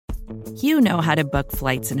You know how to book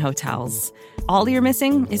flights and hotels. All you're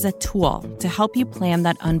missing is a tool to help you plan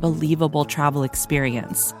that unbelievable travel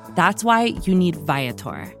experience. That's why you need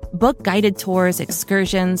Viator. Book guided tours,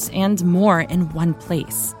 excursions, and more in one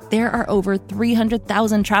place. There are over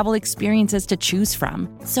 300,000 travel experiences to choose from,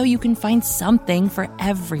 so you can find something for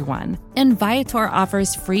everyone. And Viator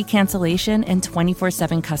offers free cancellation and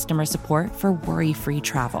 24/7 customer support for worry-free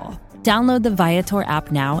travel. Download the Viator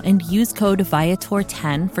app now and use code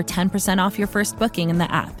Viator10 for 10% off your first booking in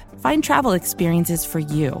the app. Find travel experiences for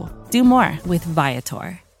you. Do more with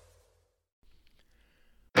Viator.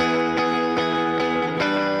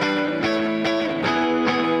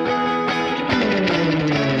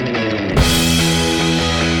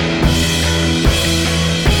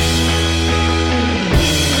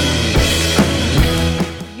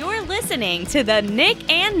 Listening to the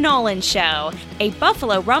Nick and Nolan Show, a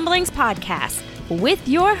Buffalo Rumblings podcast with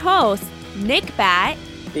your host, Nick Batt.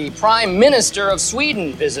 The Prime Minister of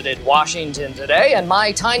Sweden visited Washington today, and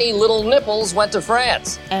my tiny little nipples went to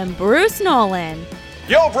France. And Bruce Nolan.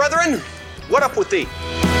 Yo, brethren, what up with thee?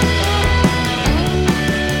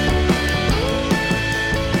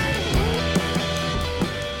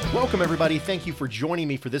 Welcome, everybody. Thank you for joining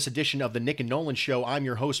me for this edition of the Nick and Nolan Show. I'm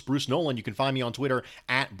your host, Bruce Nolan. You can find me on Twitter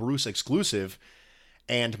at BruceExclusive.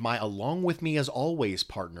 And my along with me as always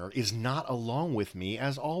partner is not along with me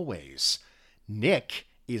as always. Nick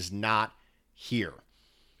is not here.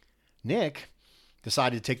 Nick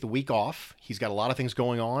decided to take the week off. He's got a lot of things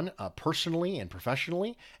going on personally and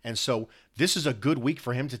professionally. And so this is a good week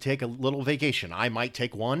for him to take a little vacation. I might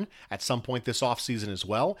take one at some point this off season as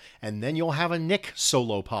well. And then you'll have a Nick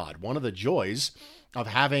solo pod. One of the joys of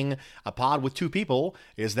having a pod with two people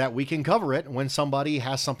is that we can cover it when somebody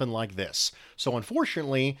has something like this. So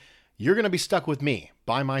unfortunately, you're going to be stuck with me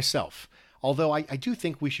by myself. Although I do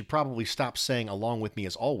think we should probably stop saying along with me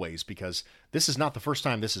as always, because this is not the first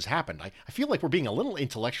time this has happened. I feel like we're being a little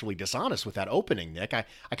intellectually dishonest with that opening, Nick. I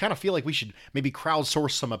kind of feel like we should maybe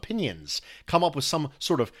crowdsource some opinions, come up with some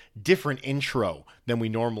sort of different intro than we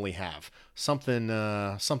normally have. Something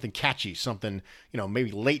catchy, something,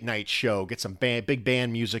 maybe late night show, get some big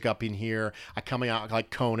band music up in here. Coming out like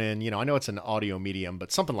Conan, I know it's an audio medium,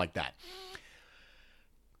 but something like that.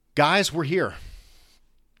 Guys, we're here.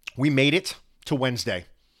 We made it to Wednesday.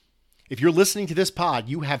 If you're listening to this pod,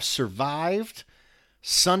 you have survived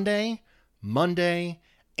Sunday, Monday,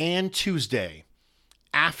 and Tuesday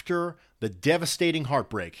after the devastating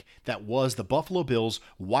heartbreak that was the Buffalo Bills'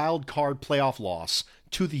 wild card playoff loss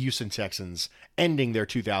to the Houston Texans, ending their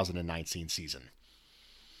 2019 season.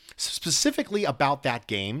 Specifically about that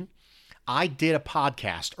game, I did a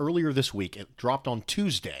podcast earlier this week. It dropped on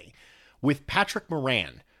Tuesday with Patrick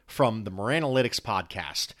Moran from the Moranalytics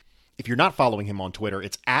podcast. If you're not following him on Twitter,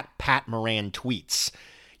 it's at Pat Moran Tweets.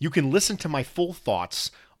 You can listen to my full thoughts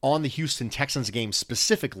on the Houston Texans game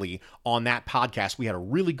specifically on that podcast. We had a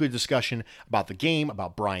really good discussion about the game,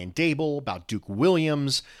 about Brian Daboll, about Duke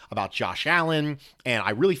Williams, about Josh Allen, and I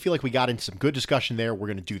really feel like we got into some good discussion there. We're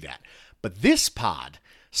going to do that. But this pod,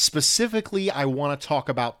 specifically, I want to talk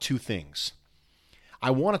about two things. I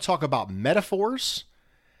want to talk about metaphors,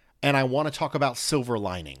 and I want to talk about silver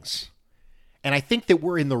linings. And I think that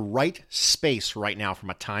we're in the right space right now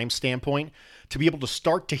from a time standpoint to be able to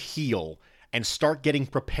start to heal and start getting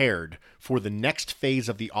prepared for the next phase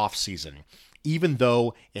of the offseason, even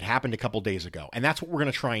though it happened a couple days ago. And that's what we're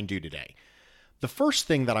going to try and do today. The first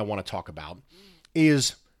thing that I want to talk about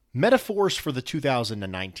is metaphors for the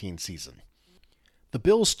 2019 season. The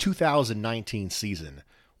Bills' 2019 season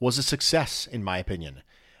was a success, in my opinion.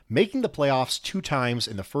 Making the playoffs 2 times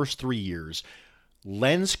in the first 3 years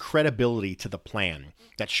lends credibility to the plan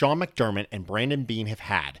that Sean McDermott and Brandon Beane have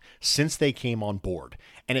had since they came on board,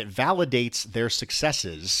 and it validates their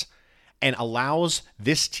successes and allows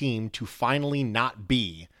this team to finally not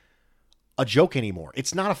be a joke anymore.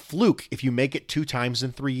 It's not a fluke if you make it 2 times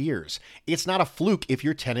in 3 years. It's not a fluke if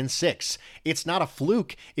you're 10-6. It's not a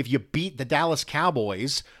fluke if you beat the Dallas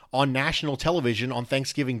Cowboys on national television on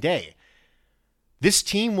Thanksgiving Day. This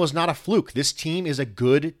team was not a fluke. This team is a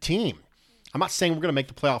good team. I'm not saying we're going to make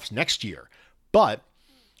the playoffs next year, but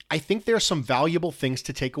I think there are some valuable things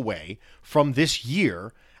to take away from this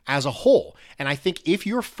year as a whole. And I think if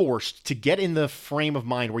you're forced to get in the frame of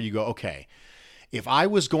mind where you go, okay, if I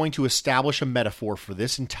was going to establish a metaphor for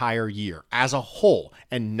this entire year as a whole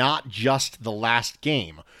and not just the last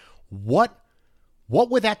game, what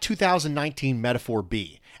would that 2019 metaphor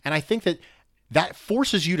be? And I think that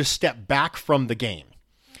forces you to step back from the game.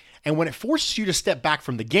 And when it forces you to step back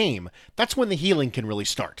from the game, that's when the healing can really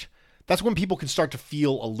start. That's when people can start to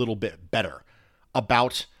feel a little bit better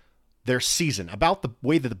about their season, about the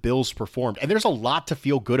way that the Bills performed. And there's a lot to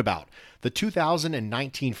feel good about. The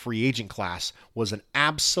 2019 free agent class was an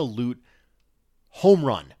absolute home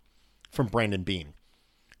run from Brandon Beane.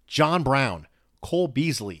 John Brown, Cole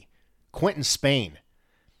Beasley, Quentin Spain.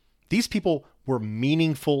 These people were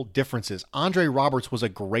meaningful differences. Andre Roberts was a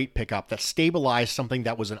great pickup that stabilized something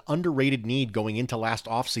that was an underrated need going into last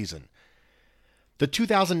offseason. The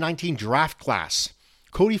 2019 draft class,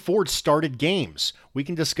 Cody Ford started games. We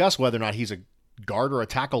can discuss whether or not he's a guard or a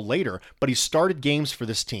tackle later, but he started games for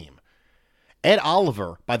this team. Ed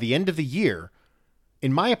Oliver, by the end of the year,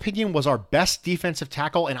 in my opinion, was our best defensive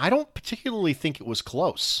tackle, and I don't particularly think it was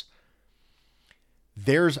close.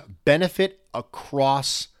 There's benefit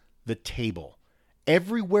across the table.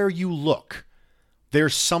 Everywhere you look,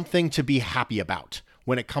 there's something to be happy about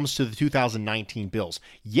when it comes to the 2019 Bills.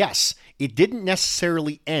 Yes, it didn't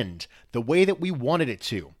necessarily end the way that we wanted it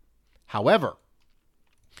to. However,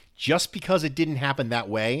 just because it didn't happen that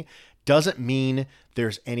way doesn't mean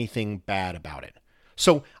there's anything bad about it.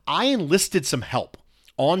 So I enlisted some help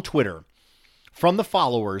on Twitter from the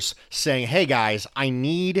followers saying, hey guys, I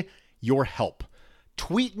need your help.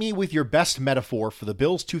 Tweet me with your best metaphor for the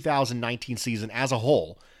Bills 2019 season as a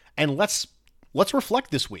whole, and let's reflect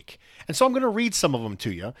this week. And so I'm going to read some of them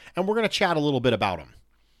to you, and we're going to chat a little bit about them.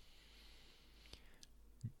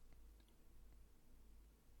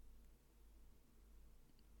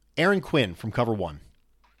 Aaron Quinn from Cover One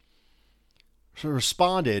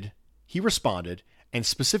responded and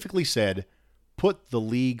specifically said, put the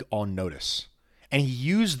league on notice. And he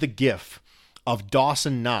used the gif of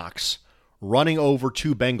Dawson Knox running over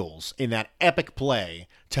two Bengals in that epic play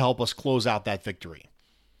to help us close out that victory.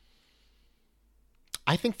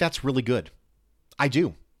 I think that's really good. I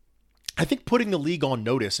do. I think putting the league on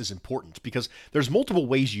notice is important because there's multiple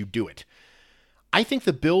ways you do it. I think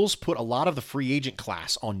the Bills put a lot of the free agent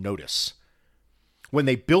class on notice when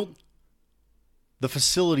they built the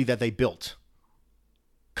facility that they built,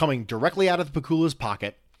 coming directly out of the Pakula's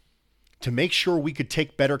pocket to make sure we could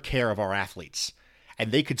take better care of our athletes.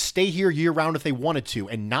 And they could stay here year-round if they wanted to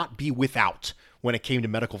and not be without when it came to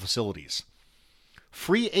medical facilities.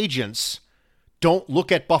 Free agents don't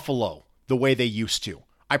look at Buffalo the way they used to.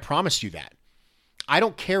 I promise you that. I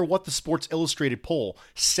don't care what the Sports Illustrated poll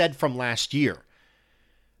said from last year.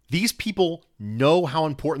 These people know how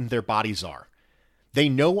important their bodies are. They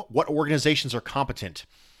know what organizations are competent.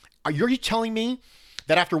 Are you telling me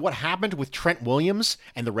that after what happened with Trent Williams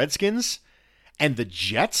and the Redskins and the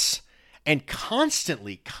Jets, and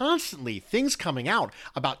constantly things coming out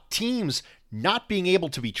about teams not being able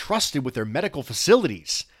to be trusted with their medical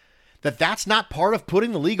facilities, that's not part of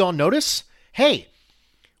putting the league on notice? Hey,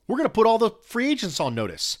 we're going to put all the free agents on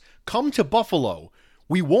notice. Come to Buffalo.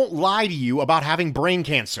 We won't lie to you about having brain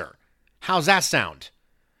cancer. How's that sound?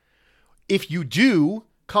 If you do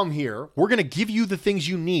come here, we're going to give you the things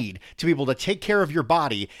you need to be able to take care of your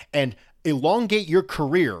body and elongate your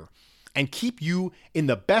career and keep you in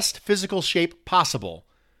the best physical shape possible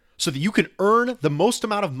so that you can earn the most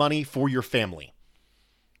amount of money for your family.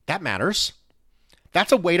 That matters.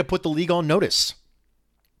 That's a way to put the league on notice.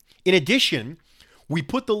 In addition, we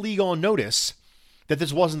put the league on notice that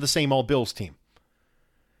this wasn't the same old Bills team.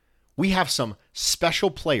 We have some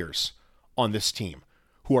special players on this team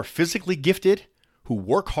who are physically gifted, who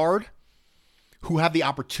work hard, who have the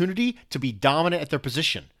opportunity to be dominant at their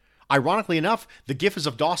position. Ironically enough, the gif is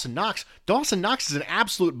of Dawson Knox. Dawson Knox is an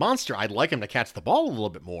absolute monster. I'd like him to catch the ball a little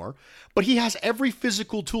bit more, but he has every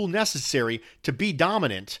physical tool necessary to be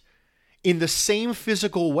dominant in the same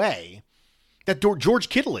physical way that George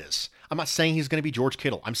Kittle is. I'm not saying he's going to be George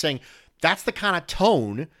Kittle. I'm saying that's the kind of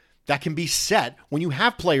tone that can be set when you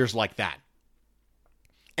have players like that.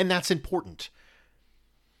 And that's important.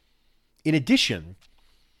 In addition,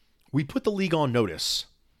 we put the league on notice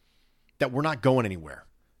that we're not going anywhere.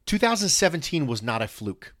 2017 was not a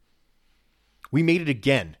fluke. We made it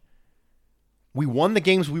again. We won the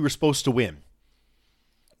games we were supposed to win.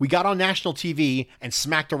 We got on national TV and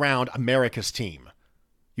smacked around America's team.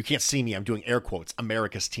 You can't see me, I'm doing air quotes,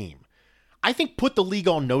 America's team. I think put the league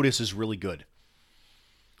on notice is really good.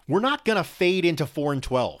 We're not going to fade into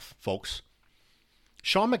 4-12, folks.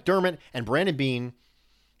 Sean McDermott and Brandon Beane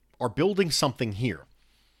are building something here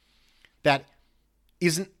that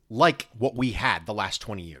isn't like what we had the last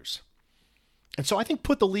 20 years. And so I think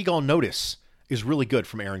put the league on notice is really good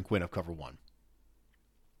from Aaron Quinn of Cover One.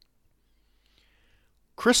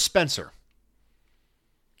 Chris Spencer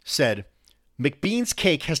said, McBean's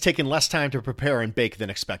cake has taken less time to prepare and bake than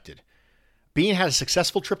expected. Beane had a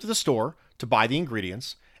successful trip to the store to buy the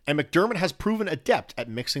ingredients, and McDermott has proven adept at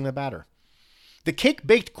mixing the batter. The cake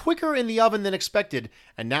baked quicker in the oven than expected,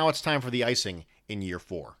 and now it's time for the icing in year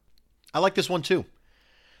 4. I like this one too.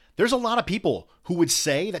 There's a lot of people who would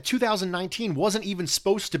say that 2019 wasn't even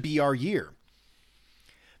supposed to be our year.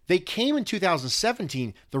 They came in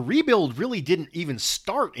 2017. The rebuild really didn't even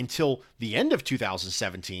start until the end of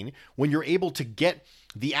 2017, when you're able to get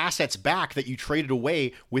the assets back that you traded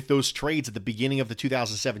away with those trades at the beginning of the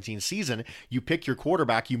 2017 season. You pick your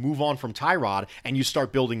quarterback, you move on from Tyrod, and you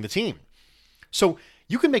start building the team. So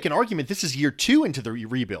you can make an argument this is year 2 into the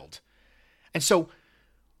rebuild. And so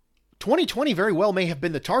 2020 very well may have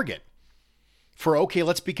been the target for, okay,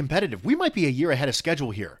 let's be competitive. We might be a year ahead of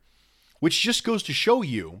schedule here, which just goes to show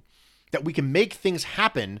you that we can make things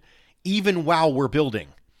happen even while we're building.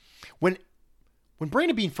 When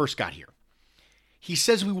Brandon Beane first got here, he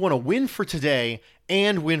says we want to win for today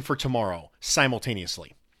and win for tomorrow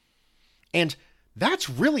simultaneously. And that's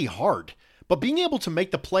really hard. But being able to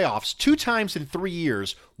make the playoffs 2 times in 3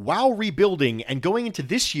 years while rebuilding and going into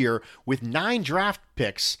this year with 9 draft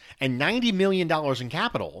picks and $90 million in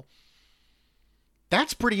capital,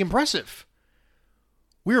 that's pretty impressive.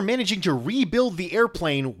 We are managing to rebuild the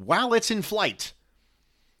airplane while it's in flight.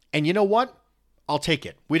 And you know what? I'll take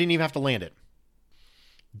it. We didn't even have to land it.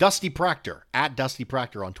 Dusty Proctor, at Dusty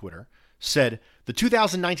Proctor on Twitter, said, the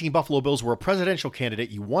 2019 Buffalo Bills were a presidential candidate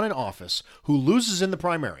you won in office who loses in the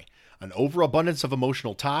primary. An overabundance of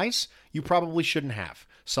emotional ties you probably shouldn't have.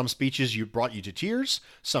 Some speeches brought you to tears,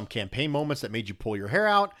 some campaign moments that made you pull your hair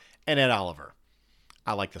out, and Ed Oliver.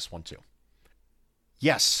 I like this one too.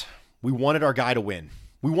 Yes, we wanted our guy to win.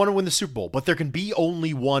 We want to win the Super Bowl, but there can be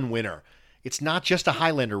only one winner. It's not just a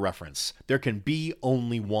Highlander reference. There can be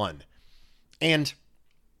only one. And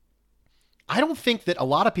I don't think that a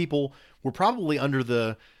lot of people were probably under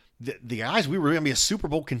the eyes we were going to be a Super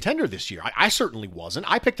Bowl contender this year. I certainly wasn't.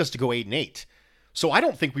 I picked us to go 8-8. So I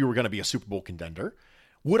don't think we were going to be a Super Bowl contender.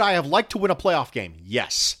 Would I have liked to win a playoff game?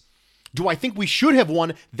 Yes. Do I think we should have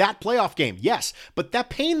won that playoff game? Yes. But that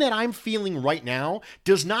pain that I'm feeling right now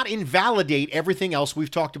does not invalidate everything else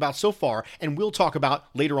we've talked about so far and we'll talk about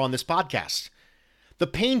later on this podcast. The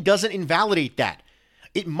pain doesn't invalidate that.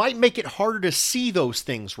 It might make it harder to see those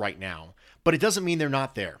things right now, but it doesn't mean they're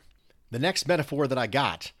not there. The next metaphor that I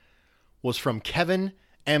got was from Kevin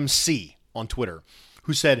MC on Twitter,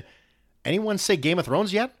 who said, anyone say Game of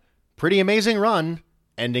Thrones yet? Pretty amazing run.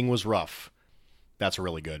 Ending was rough. That's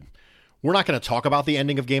really good. We're not going to talk about the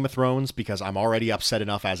ending of Game of Thrones because I'm already upset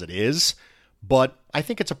enough as it is, but I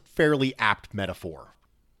think it's a fairly apt metaphor.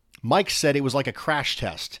 Mike said it was like a crash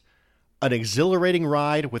test, an exhilarating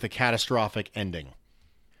ride with a catastrophic ending.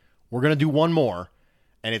 We're going to do one more,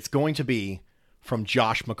 and it's going to be from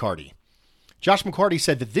Josh McCarty. Josh McCarty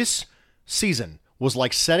said that this season was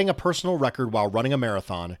like setting a personal record while running a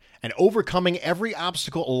marathon and overcoming every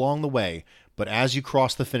obstacle along the way, but as you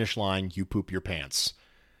cross the finish line, you poop your pants.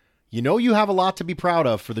 You know you have a lot to be proud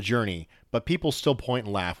of for the journey, but people still point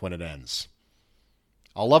and laugh when it ends.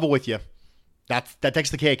 I'll level with you. That takes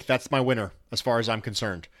the cake. That's my winner as far as I'm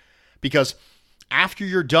concerned. Because after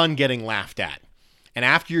you're done getting laughed at, and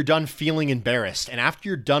after you're done feeling embarrassed, and after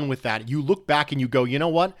you're done with that, you look back and you go, you know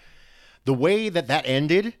what? The way that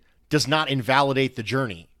ended does not invalidate the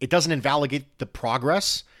journey. It doesn't invalidate the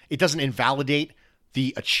progress. It doesn't invalidate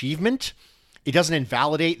the achievement. It doesn't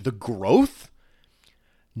invalidate the growth.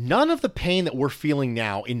 None of the pain that we're feeling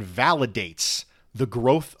now invalidates the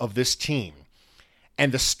growth of this team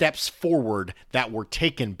and the steps forward that were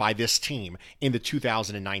taken by this team in the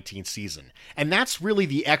 2019 season. And that's really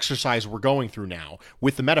the exercise we're going through now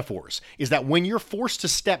with the metaphors, is that when you're forced to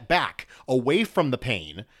step back away from the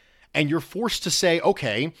pain and you're forced to say,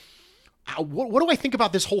 okay, what do I think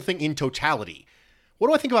about this whole thing in totality? What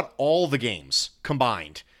do I think about all the games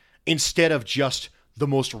combined instead of just the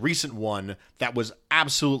most recent one that was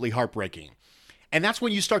absolutely heartbreaking? And that's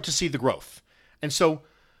when you start to see the growth. And so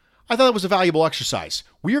I thought it was a valuable exercise.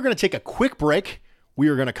 We are going to take a quick break. We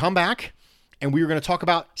are going to come back and we are going to talk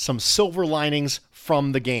about some silver linings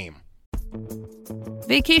from the game.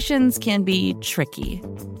 Vacations can be tricky.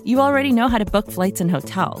 You already know how to book flights and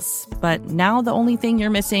hotels, but now the only thing you're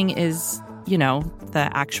missing is, the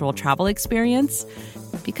actual travel experience.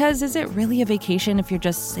 Because is it really a vacation if you're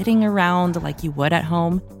just sitting around like you would at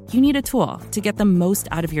home? You need a tool to get the most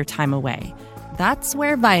out of your time away. That's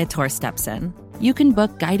where Viator steps in. You can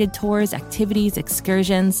book guided tours, activities,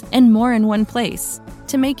 excursions, and more in one place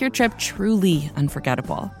to make your trip truly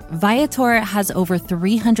unforgettable. Viator has over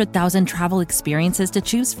 300,000 travel experiences to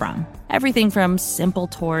choose from. Everything from simple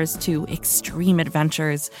tours to extreme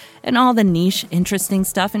adventures and all the niche, interesting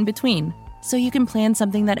stuff in between. So you can plan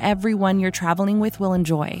something that everyone you're traveling with will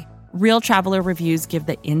enjoy. Real traveler reviews give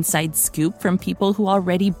the inside scoop from people who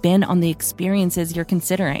already been on the experiences you're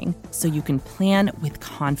considering, so you can plan with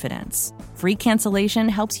confidence. Free cancellation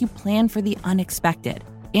helps you plan for the unexpected.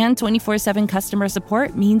 And 24/7 customer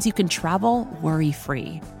support means you can travel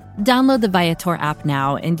worry-free. Download the Viator app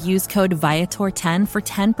now and use code Viator10 for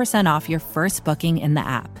 10% off your first booking in the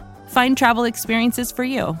app. Find travel experiences for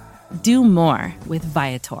you. Do more with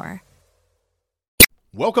Viator.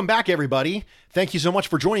 Welcome back, everybody. Thank you so much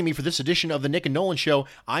for joining me for this edition of the Nick and Nolan Show.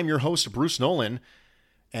 I'm your host, Bruce Nolan,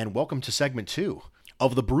 and welcome to segment 2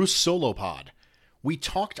 of the Bruce Solo Pod. We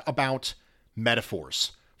talked about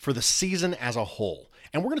metaphors for the season as a whole,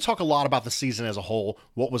 and we're going to talk a lot about the season as a whole,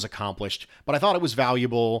 what was accomplished, but I thought it was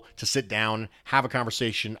valuable to sit down, have a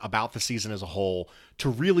conversation about the season as a whole to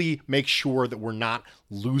really make sure that we're not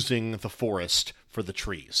losing the forest for the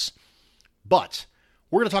trees. But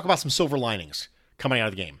we're going to talk about some silver linings coming out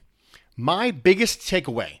of the game. My biggest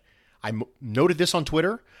takeaway, I noted this on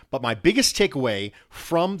Twitter, but my biggest takeaway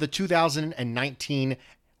from the 2019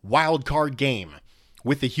 wild card game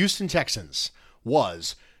with the Houston Texans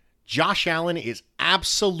was Josh Allen is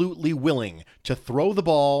absolutely willing to throw the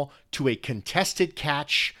ball to a contested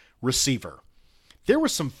catch receiver. There were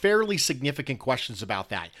some fairly significant questions about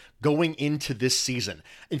that going into this season.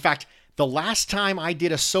 In fact, the last time I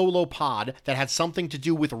did a solo pod that had something to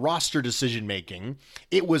do with roster decision making,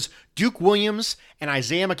 it was Duke Williams and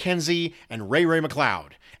Isaiah McKenzie and Ray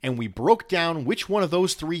McCloud. And we broke down which one of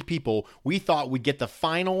those three people we thought would get the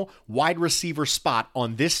final wide receiver spot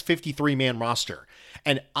on this 53-man roster.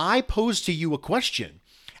 And I posed to you a question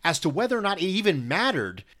as to whether or not it even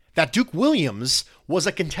mattered that Duke Williams was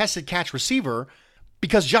a contested catch receiver,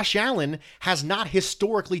 because Josh Allen has not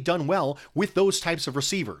historically done well with those types of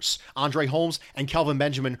receivers. Andre Holmes and Kelvin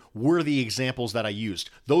Benjamin were the examples that I used.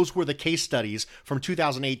 Those were the case studies from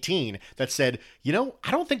 2018 that said, I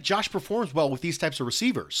don't think Josh performs well with these types of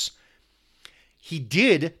receivers. He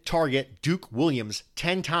did target Duke Williams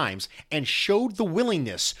 10 times and showed the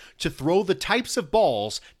willingness to throw the types of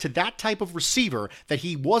balls to that type of receiver that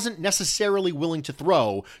he wasn't necessarily willing to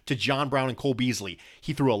throw to John Brown and Cole Beasley.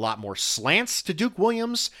 He threw a lot more slants to Duke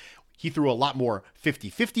Williams. He threw a lot more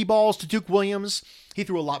 50-50 balls to Duke Williams. He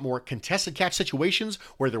threw a lot more contested catch situations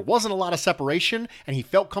where there wasn't a lot of separation, and he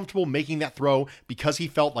felt comfortable making that throw because he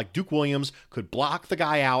felt like Duke Williams could block the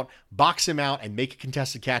guy out, box him out, and make a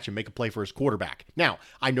contested catch and make a play for his quarterback. Now,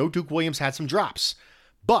 I know Duke Williams had some drops,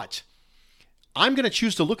 but I'm going to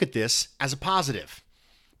choose to look at this as a positive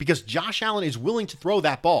because Josh Allen is willing to throw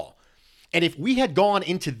that ball. And if we had gone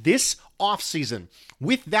into this offseason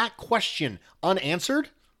with that question unanswered,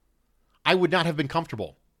 I would not have been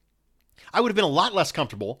comfortable. I would have been a lot less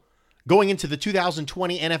comfortable going into the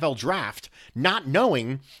 2020 NFL draft, not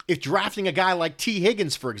knowing if drafting a guy like T.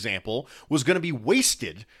 Higgins, for example, was going to be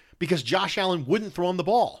wasted because Josh Allen wouldn't throw him the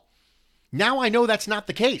ball. Now I know that's not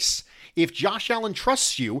the case. If Josh Allen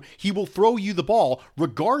trusts you, he will throw you the ball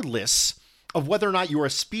regardless of whether or not you're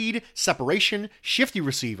a speed, separation, shifty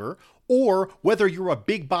receiver, or whether you're a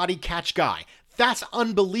big body catch guy. That's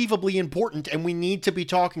unbelievably important, and we need to be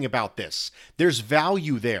talking about this. There's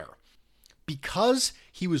value there. Because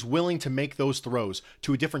he was willing to make those throws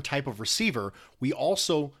to a different type of receiver, we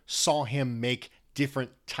also saw him make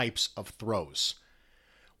different types of throws.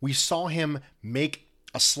 We saw him make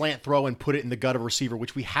a slant throw and put it in the gut of a receiver,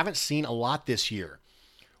 which we haven't seen a lot this year.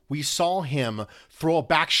 We saw him throw a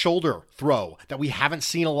back shoulder throw that we haven't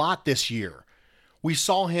seen a lot this year. We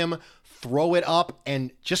saw him throw it up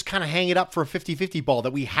and just kind of hang it up for a 50-50 ball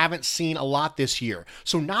that we haven't seen a lot this year.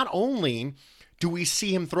 So not only do we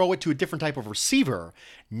see him throw it to a different type of receiver,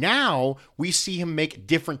 now we see him make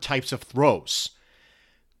different types of throws.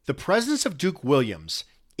 The presence of Duke Williams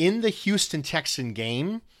in the Houston Texan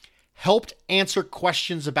game helped answer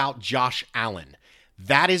questions about Josh Allen.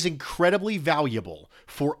 That is incredibly valuable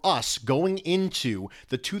for us going into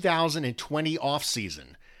the 2020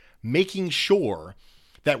 offseason, making sure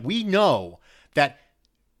that we know that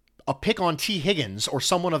a pick on T. Higgins or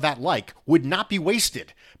someone of that like would not be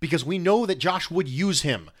wasted because we know that Josh would use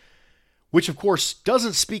him, which of course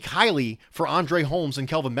doesn't speak highly for Andre Holmes and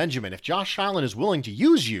Kelvin Benjamin. If Josh Allen is willing to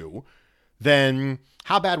use you, then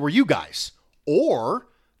how bad were you guys? Or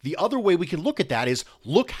the other way we can look at that is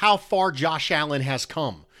look how far Josh Allen has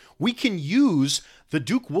come. We can use the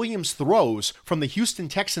Duke Williams throws from the Houston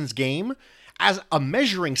Texans game as a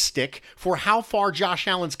measuring stick for how far Josh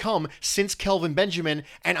Allen's come since Kelvin Benjamin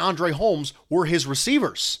and Andre Holmes were his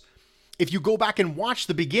receivers. If you go back and watch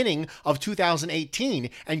the beginning of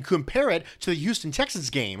 2018 and compare it to the Houston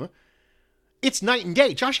Texans game, it's night and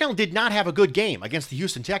day. Josh Allen did not have a good game against the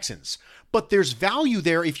Houston Texans, but there's value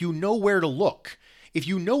there if you know where to look. if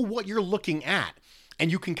you know what you're looking at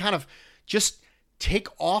and you can kind of just take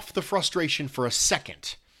off the frustration for a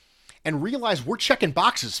second and realize we're checking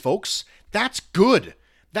boxes, folks, that's good.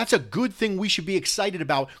 That's a good thing we should be excited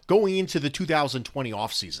about going into the 2020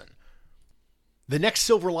 offseason. The next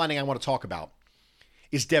silver lining I want to talk about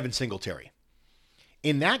is Devin Singletary.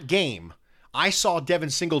 In that game, I saw Devin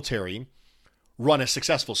Singletary run a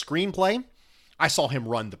successful screenplay. I saw him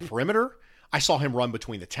run the perimeter. I saw him run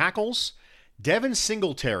between the tackles. Devin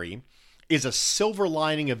Singletary is a silver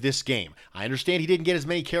lining of this game. I understand he didn't get as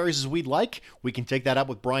many carries as we'd like. We can take that up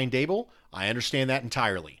with Brian Daboll. I understand that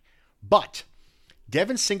entirely. But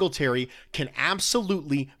Devin Singletary can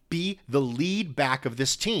absolutely be the lead back of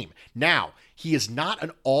this team. Now, he is not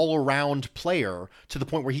an all-around player to the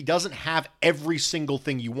point where he doesn't have every single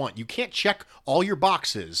thing you want. You can't check all your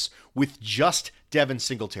boxes with just Devin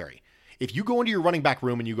Singletary. If you go into your running back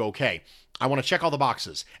room and you go, okay, I want to check all the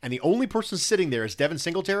boxes, and the only person sitting there is Devin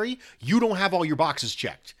Singletary, you don't have all your boxes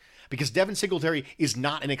checked. Because Devin Singletary is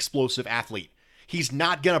not an explosive athlete. He's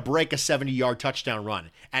not going to break a 70-yard touchdown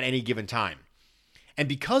run at any given time. And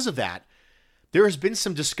because of that, there has been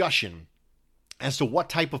some discussion as to what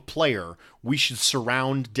type of player we should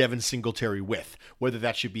surround Devin Singletary with, whether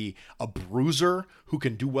that should be a bruiser who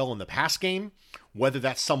can do well in the pass game, whether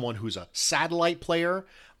that's someone who's a satellite player.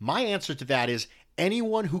 My answer to that is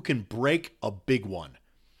anyone who can break a big one.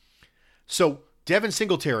 So Devin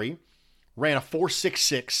Singletary ran a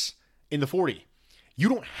 4.66 in the 40. You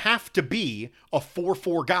don't have to be a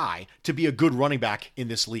 4.4 guy to be a good running back in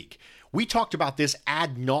this league. We talked about this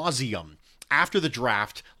ad nauseum after the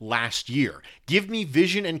draft last year. Give me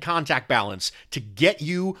vision and contact balance to get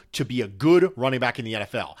you to be a good running back in the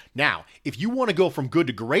NFL. Now, if you want to go from good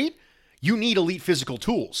to great, you need elite physical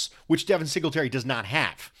tools, which Devin Singletary does not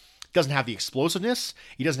have. He doesn't have the explosiveness.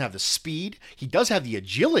 He doesn't have the speed. He does have the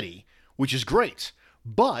agility, which is great.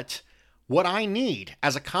 But what I need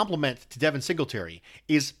as a complement to Devin Singletary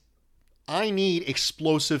is I need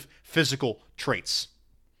explosive physical traits.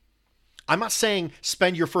 I'm not saying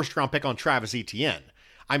spend your first round pick on Travis Etienne.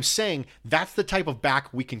 I'm saying that's the type of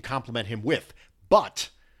back we can complement him with.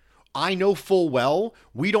 But I know full well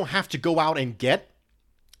we don't have to go out and get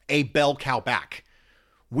a bell cow back.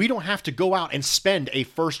 We don't have to go out and spend a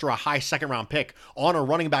first or a high second round pick on a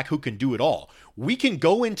running back who can do it all. We can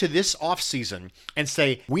go into this offseason and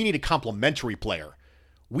say we need a complementary player.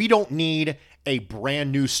 We don't need a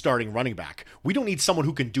brand new starting running back. We don't need someone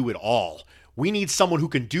who can do it all. We need someone who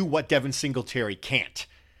can do what Devin Singletary can't.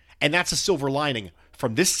 And that's a silver lining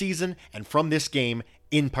from this season and from this game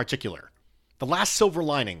in particular. The last silver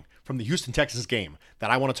lining from the Houston Texans game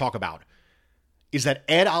that I want to talk about is that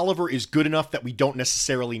Ed Oliver is good enough that we don't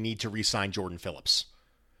necessarily need to re-sign Jordan Phillips.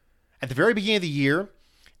 At the very beginning of the year,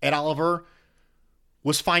 Ed Oliver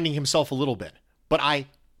was finding himself a little bit. But I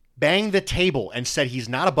banged the table and said he's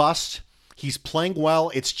not a bust. He's playing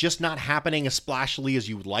well. It's just not happening as splashily as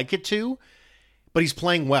you would like it to. But he's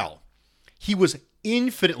playing well. He was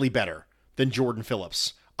infinitely better than Jordan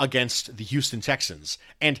Phillips against the Houston Texans.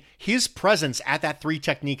 And his presence at that three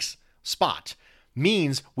techniques spot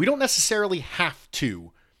means we don't necessarily have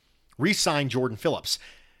to re-sign Jordan Phillips.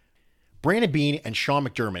 Brandon Beane and Sean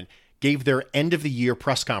McDermott gave their end-of-the-year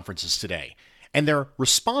press conferences today. And their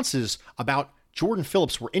responses about Jordan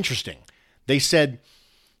Phillips were interesting. They said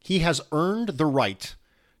he has earned the right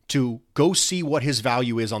to go see what his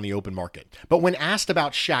value is on the open market. But when asked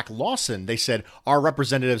about Shaq Lawson, they said, our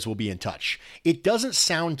representatives will be in touch. It doesn't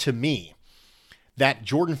sound to me that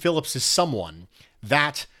Jordan Phillips is someone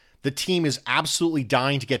that the team is absolutely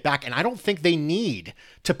dying to get back, and I don't think they need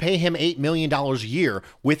to pay him $8 million a year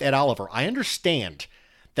with Ed Oliver. I understand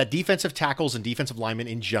that defensive tackles and defensive linemen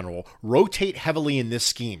in general rotate heavily in this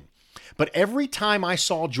scheme. But every time I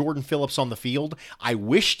saw Jordan Phillips on the field, I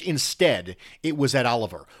wished instead it was Ed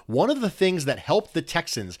Oliver. One of the things that helped the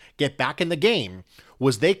Texans get back in the game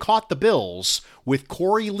was they caught the Bills with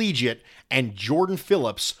Corey Liuget and Jordan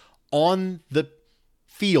Phillips on the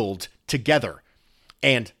field together.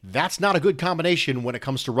 And that's not a good combination when it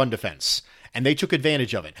comes to run defense. And they took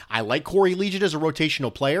advantage of it. I like Corey Liuget as a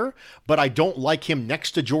rotational player, but I don't like him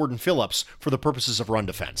next to Jordan Phillips for the purposes of run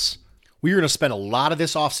defense. We're going to spend a lot of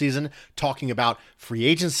this offseason talking about free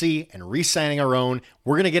agency and re-signing our own.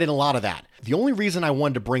 We're going to get in a lot of that. The only reason I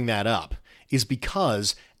wanted to bring that up is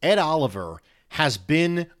because Ed Oliver has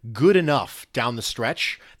been good enough down the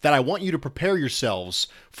stretch that I want you to prepare yourselves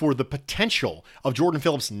for the potential of Jordan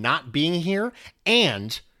Phillips not being here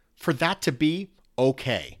and for that to be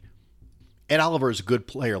okay. Ed Oliver is a good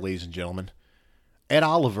player, ladies and gentlemen. Ed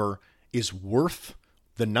Oliver is worth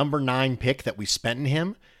the number 9 pick that we spent in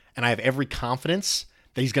him, and I have every confidence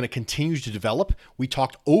that he's going to continue to develop. We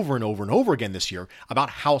talked over and over and over again this year about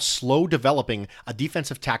how slow developing a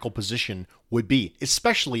defensive tackle position would be,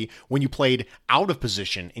 especially when you played out of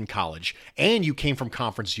position in college and you came from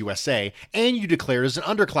Conference USA and you declared as an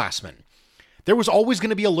underclassman. There was always going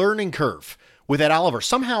to be a learning curve with Ed Oliver.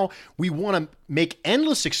 Somehow we want to make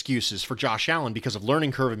endless excuses for Josh Allen because of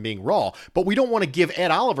learning curve and being raw, but we don't want to give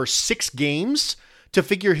Ed Oliver 6 games to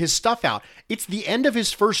figure his stuff out. It's the end of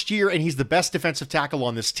his first year, and he's the best defensive tackle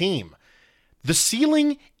on this team. The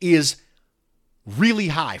ceiling is really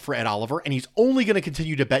high for Ed Oliver, and he's only going to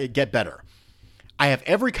continue to get better. I have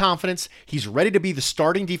every confidence he's ready to be the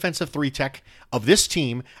starting defensive 3-tech of this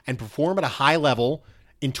team and perform at a high level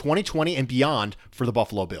in 2020 and beyond for the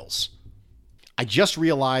Buffalo Bills. I just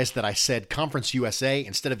realized that I said Conference USA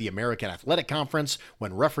instead of the American Athletic Conference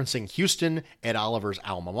when referencing Houston, Ed Oliver's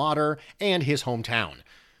alma mater, and his hometown.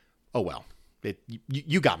 Oh well,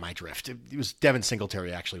 you got my drift. It was Devin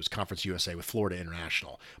Singletary, actually. It was Conference USA with Florida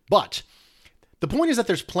International. But the point is that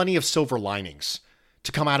there's plenty of silver linings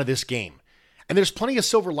to come out of this game. And there's plenty of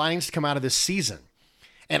silver linings to come out of this season.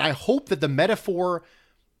 And I hope that the metaphor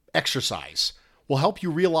exercise will help you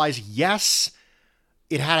realize, yes,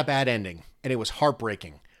 it had a bad ending. And it was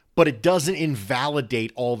heartbreaking, but it doesn't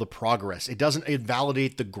invalidate all the progress. It doesn't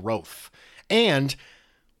invalidate the growth. And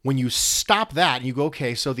when you stop that and you go,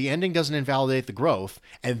 okay, so the ending doesn't invalidate the growth,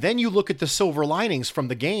 and then you look at the silver linings from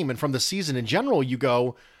the game and from the season in general, you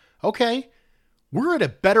go, okay, we're at a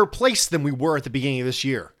better place than we were at the beginning of this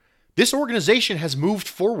year. This organization has moved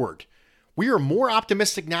forward. We are more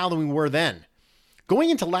optimistic now than we were then. Going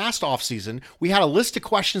into last offseason, we had a list of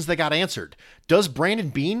questions that got answered. Does Brandon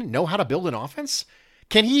Beane know how to build an offense?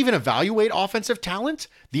 Can he even evaluate offensive talent?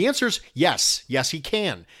 The answer is yes. Yes, he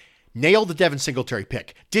can. Nailed the Devin Singletary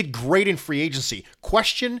pick. Did great in free agency.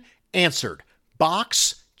 Question answered.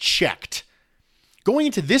 Box checked. Going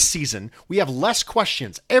into this season, we have less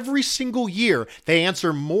questions. Every single year, they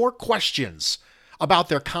answer more questions about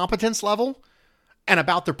their competence level and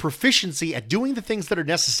about their proficiency at doing the things that are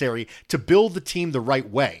necessary to build the team the right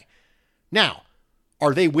way. Now,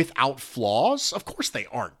 are they without flaws? Of course they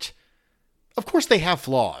aren't. Of course they have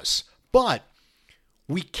flaws, but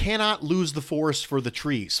we cannot lose the forest for the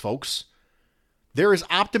trees, folks. There is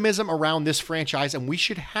optimism around this franchise, and we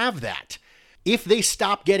should have that. If they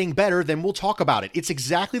stop getting better, then we'll talk about it. It's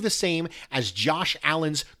exactly the same as Josh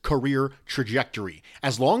Allen's career trajectory.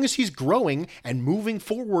 As long as he's growing and moving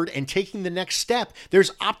forward and taking the next step,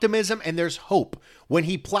 there's optimism and there's hope. When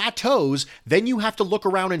he plateaus, then you have to look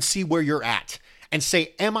around and see where you're at and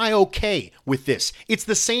say, am I okay with this? It's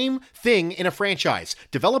the same thing in a franchise.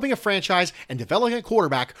 Developing a franchise and developing a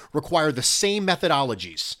quarterback require the same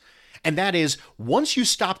methodologies. And that is, once you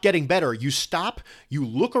stop getting better, you stop, you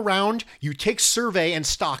look around, you take survey and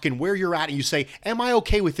stock in where you're at, and you say, am I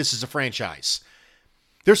okay with this as a franchise?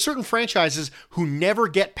 There's certain franchises who never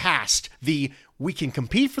get past we can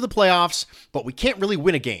compete for the playoffs, but we can't really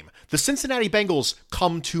win a game. The Cincinnati Bengals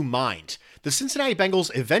come to mind. The Cincinnati Bengals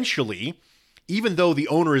eventually, even though the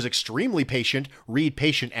owner is extremely patient, read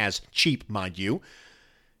patient as cheap, mind you,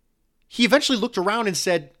 he eventually looked around and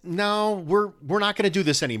said, no, we're not going to do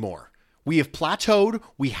this anymore. We have plateaued.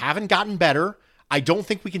 We haven't gotten better. I don't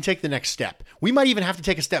think we can take the next step. We might even have to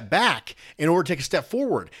take a step back in order to take a step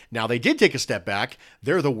forward. Now, they did take a step back.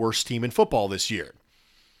 They're the worst team in football this year.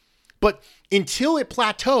 But until it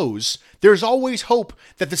plateaus, there's always hope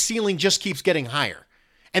that the ceiling just keeps getting higher.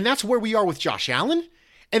 And that's where we are with Josh Allen,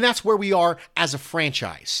 and that's where we are as a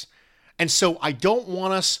franchise. And so I don't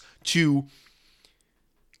want us to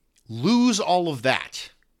lose all of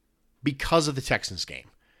that because of the Texans game.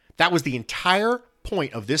 That was the entire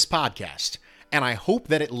point of this podcast, and I hope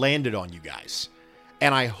that it landed on you guys.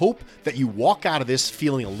 And I hope that you walk out of this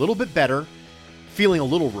feeling a little bit better, feeling a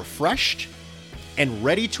little refreshed, and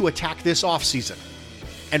ready to attack this offseason,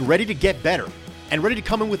 and ready to get better, and ready to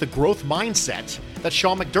come in with a growth mindset that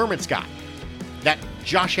Sean McDermott's got, that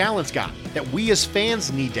Josh Allen's got, that we as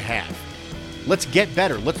fans need to have. Let's get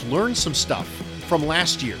better. Let's learn some stuff from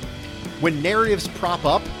last year. When narratives prop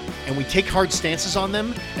up and we take hard stances on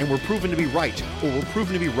them and we're proven to be right or we're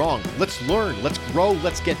proven to be wrong, let's learn, let's grow,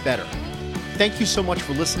 let's get better. Thank you so much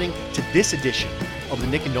for listening to this edition of the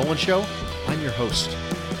Nick and Nolan Show. I'm your host,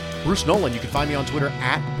 Bruce Nolan. You can find me on Twitter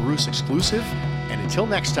 @BruceExclusive. And until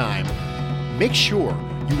next time, make sure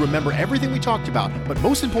you remember everything we talked about, but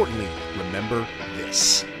most importantly, remember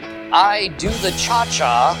this. I do the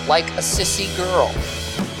cha-cha like a sissy girl.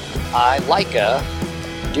 I like a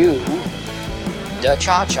do the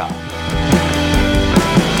cha-cha.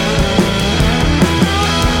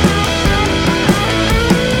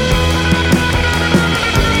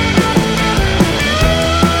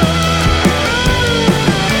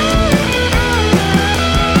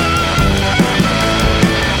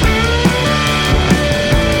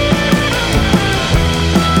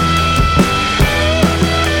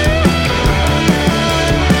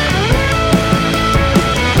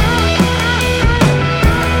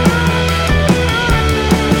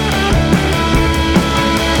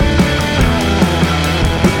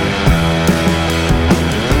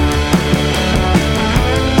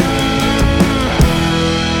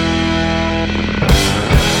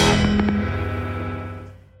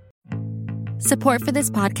 Support for this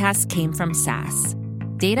podcast came from SAS.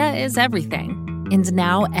 Data is everything. And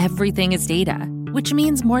now everything is data, which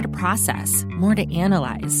means more to process, more to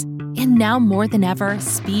analyze. And now more than ever,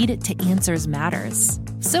 speed to answers matters.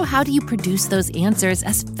 So how do you produce those answers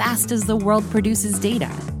as fast as the world produces data?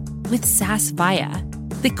 With SAS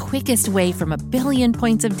Viya, the quickest way from a billion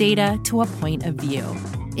points of data to a point of view.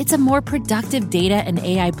 It's a more productive data and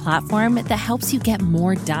AI platform that helps you get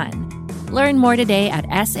more done. Learn more today at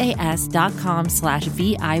sas.com/VIYA.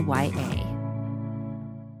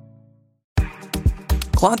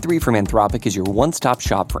 Claude 3 from Anthropic is your one-stop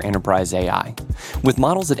shop for enterprise AI. With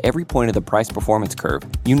models at every point of the price-performance curve,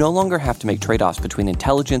 you no longer have to make trade-offs between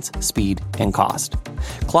intelligence, speed, and cost.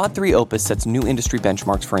 Claude 3 Opus sets new industry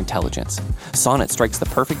benchmarks for intelligence. Sonnet strikes the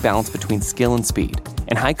perfect balance between skill and speed.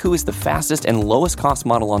 And Haiku is the fastest and lowest-cost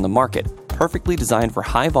model on the market, perfectly designed for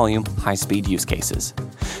high-volume, high-speed use cases.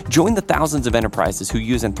 Join the thousands of enterprises who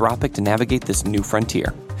use Anthropic to navigate this new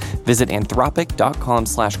frontier. Visit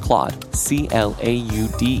anthropic.com/Claude,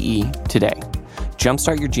 CLAUDE, today.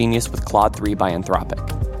 Jumpstart your genius with Claude 3 by Anthropic.